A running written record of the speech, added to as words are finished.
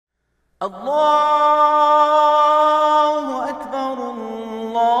الله أكبر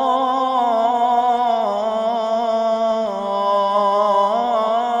الله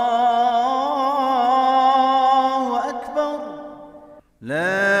أكبر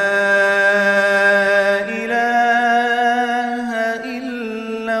لا إله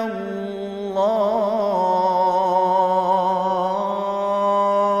إلا الله.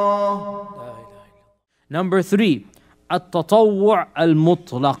 Number 3, التطوع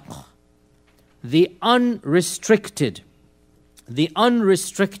المطلق, the unrestricted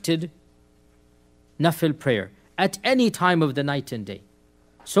nafil prayer at any time of the night and day.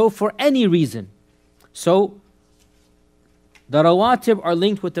 So for any reason. So the rawatib are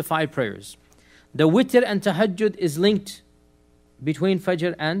linked with the 5 prayers. The witr and tahajjud is linked between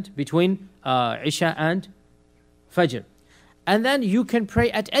fajr and between isha and fajr. And then you can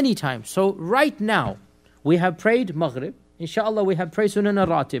pray at any time. So right now we have prayed maghrib. Inshallah we have prayed sunan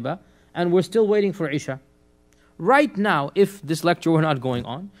al-ratiba. And we're still waiting for Isha. Right now, if this lecture were not going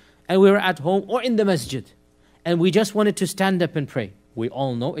on, and we were at home or in the masjid, and we just wanted to stand up and pray, we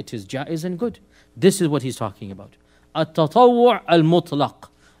all know it is jaiz and good. This is what he's talking about. At-tatawwu' al-mutlaq,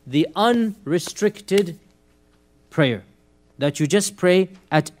 the unrestricted prayer, that you just pray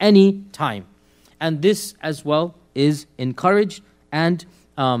at any time. And this as well is encouraged, and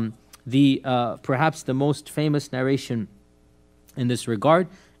perhaps the most famous narration in this regard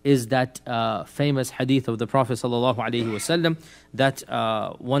is that famous hadith of the Prophet ﷺ that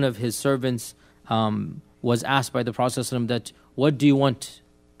one of his servants was asked by the Prophet ﷺ that, what do you want?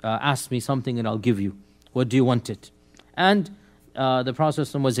 Ask me something and I'll give you. What do you want it? And the Prophet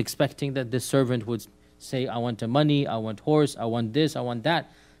ﷺ was expecting that this servant would say, I want money, I want horse, I want this, I want that.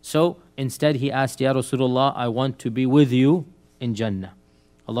 So instead he asked, Ya Rasulullah, I want to be with you in Jannah.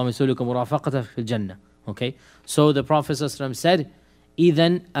 Allahumma salluka murafaqata fil Jannah. Okay? So the Prophet ﷺ said,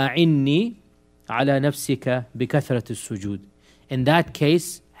 إِذَنْ أَعِنِّي عَلَى نَفْسِكَ بِكَثْرَةِ السُّجُودِ. In that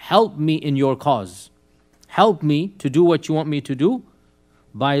case, help me in your cause. Help me to do what you want me to do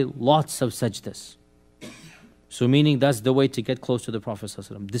by lots of sajdas. So meaning that's the way to get close to the Prophet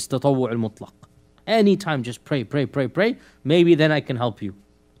ﷺ. This tatawwu' al-mutlaq. Anytime just pray. Maybe then I can help you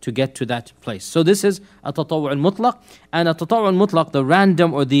to get to that place. So this is a tatawwu' al-mutlaq. And a tatawwu' al-mutlaq, the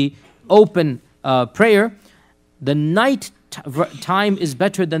random or the open prayer, the night time is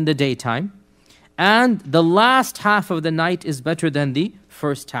better than the daytime, and the last half of the night is better than the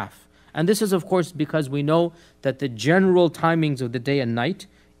first half. And this is of course because we know that the general timings of the day and night,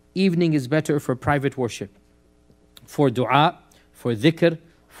 evening is better for private worship, for dua, for dhikr,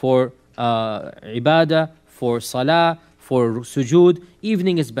 for ibadah, for salah, for sujood.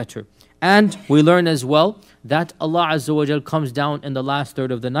 Evening is better. And we learn as well that Allah Azza wa Jal comes down in the last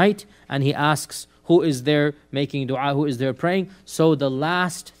third of the night and He asks, who is there making dua, who is there praying? So the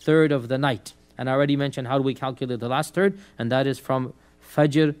last third of the night. And I already mentioned how do we calculate the last third, and that is from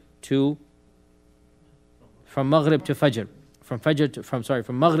Maghrib to Fajr. From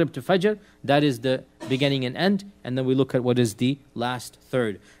Maghrib to Fajr, that is the beginning and end, and then we look at what is the last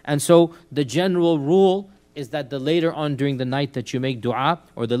third. And so the general rule is that the later on during the night that you make dua,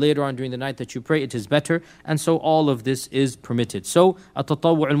 or the later on during the night that you pray, it is better. And so all of this is permitted. So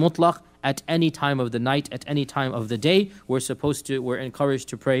at-tatawwu' al-mutlaq, at any time of the night, at any time of the day, we're encouraged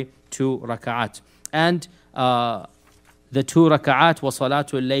to pray 2 raka'at. And the 2 raka'at, wa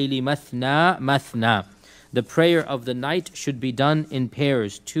salatul layli mathna mathna. The prayer of the night should be done in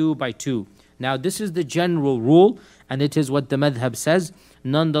pairs, 2 by 2. Now this is the general rule, and it is what the madhab says.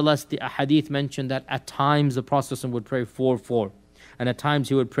 Nonetheless, the ahadith mentioned that at times the Prophet would pray 4-4, and at times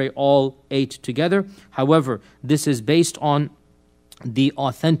he would pray all 8 together. However, this is based on the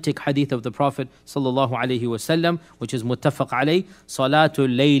authentic hadith of the Prophet sallallahu alaihi wasallam, which is muttafaq alayh,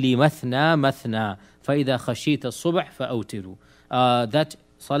 salatul layli mathna mathna, fa idha khashita as-subh fa awtiru. That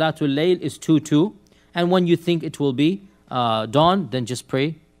salatul layl is 2-2, and when you think it will be dawn, then just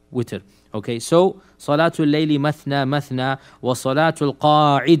pray witr. Okay, so salatul layli mathna mathna wa salatul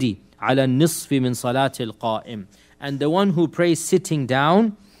qa'idi ala nisfi min salatil qa'im. And the one who prays sitting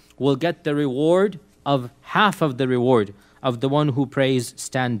down will get the reward of half of the reward of the one who prays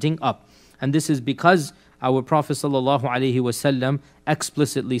standing up. And this is because our Prophet ﷺ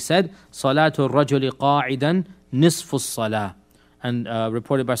explicitly said, Salatul rajuli qa'idan nisfu salah. And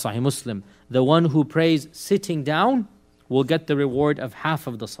reported by Sahih Muslim, the one who prays sitting down will get the reward of half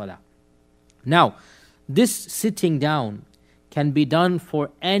of the salah. Now, this sitting down can be done for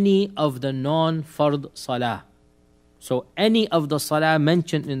any of the non-fard salah. So any of the salah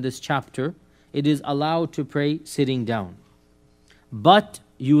mentioned in this chapter, it is allowed to pray sitting down. But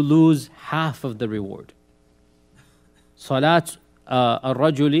you lose half of the reward. Salat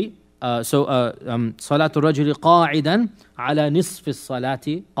al-rajuli الرجل قاعدا على نصف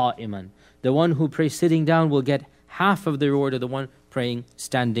الصلاة قائما. The one who prays sitting down will get half of the reward of the one praying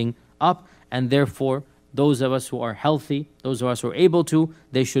standing up. And therefore, those of us who are healthy, those of us who are able to,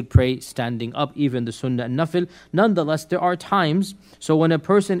 they should pray standing up, even the sunnah and nafil. Nonetheless, there are times, so when a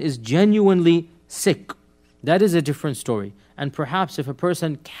person is genuinely sick, that is a different story. And perhaps if a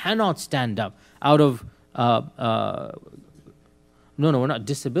person cannot stand up out of, we're not,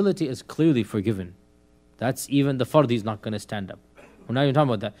 disability is clearly forgiven. That's even the fardhi is not going to stand up. We're not even talking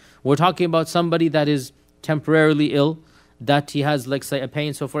about that. We're talking about somebody that is temporarily ill, that he has, like say, a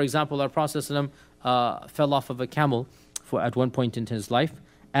pain. So for example, our Prophet fell off of a camel at one point in his life,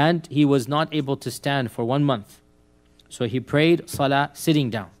 and he was not able to stand for 1 month. So he prayed Salah sitting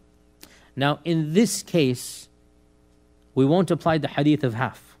down. Now in this case, we won't apply the hadith of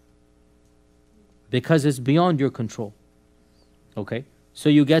half, because it's beyond your control. Okay? So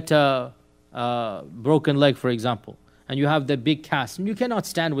you get a broken leg, for example, and you have the big cast, and you cannot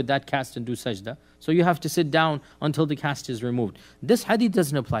stand with that cast and do sajda. So you have to sit down until the cast is removed. This hadith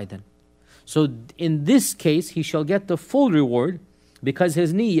doesn't apply then. So in this case, he shall get the full reward because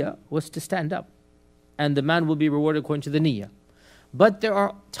his niyyah was to stand up. And the man will be rewarded according to the niyyah. But there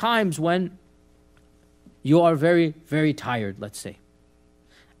are times when you are very, very tired, let's say.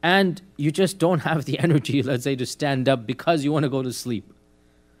 And you just don't have the energy, let's say, to stand up because you want to go to sleep.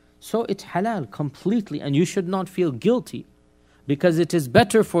 So it's halal completely, and you should not feel guilty, because it is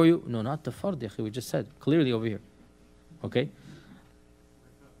better for you. No, not the fard, we just said clearly over here. Okay?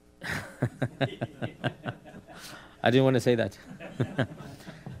 I didn't want to say that.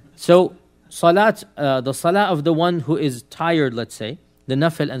 So, the salah of the one who is tired, let's say, the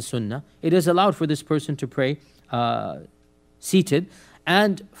nafil and sunnah, it is allowed for this person to pray seated,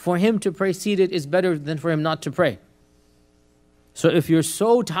 and for him to pray seated is better than for him not to pray. So if you're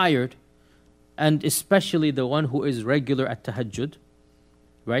so tired, and especially the one who is regular at tahajjud,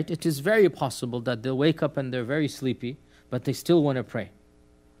 right? It is very possible that they'll wake up and they're very sleepy, but they still want to pray.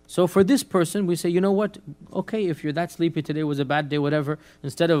 So for this person, we say, you know what? Okay, if you're that sleepy, today was a bad day, whatever,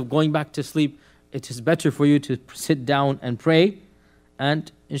 instead of going back to sleep, it is better for you to sit down and pray,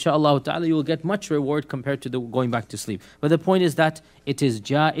 and inshaAllah ta'ala you will get much reward compared to the going back to sleep. But the point is that it is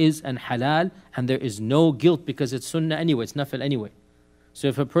jaiz and halal, and there is no guilt because it's sunnah anyway, it's nafil anyway. So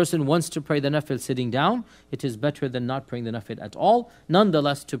if a person wants to pray the nafil sitting down, it is better than not praying the nafil at all.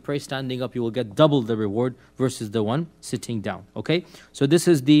 Nonetheless, to pray standing up, you will get double the reward versus the one sitting down. Okay? So this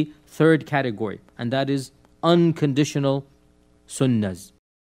is the third category, and that is unconditional sunnahs.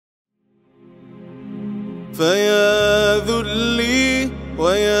 فيا ذلي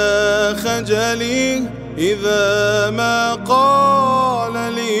ويا خجلي إذا ما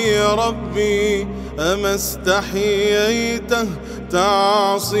قال لي ربي أما استحييته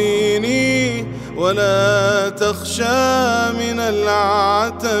تعصيني ولا تخشى من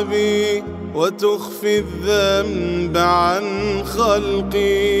العتب وتخفي الذنب عن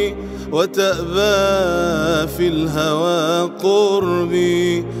خلقي وتأبى في الهوى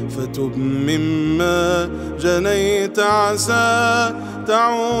قربي فتب مما جنيت عسى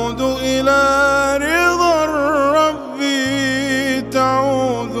تعود إلى رضا الرب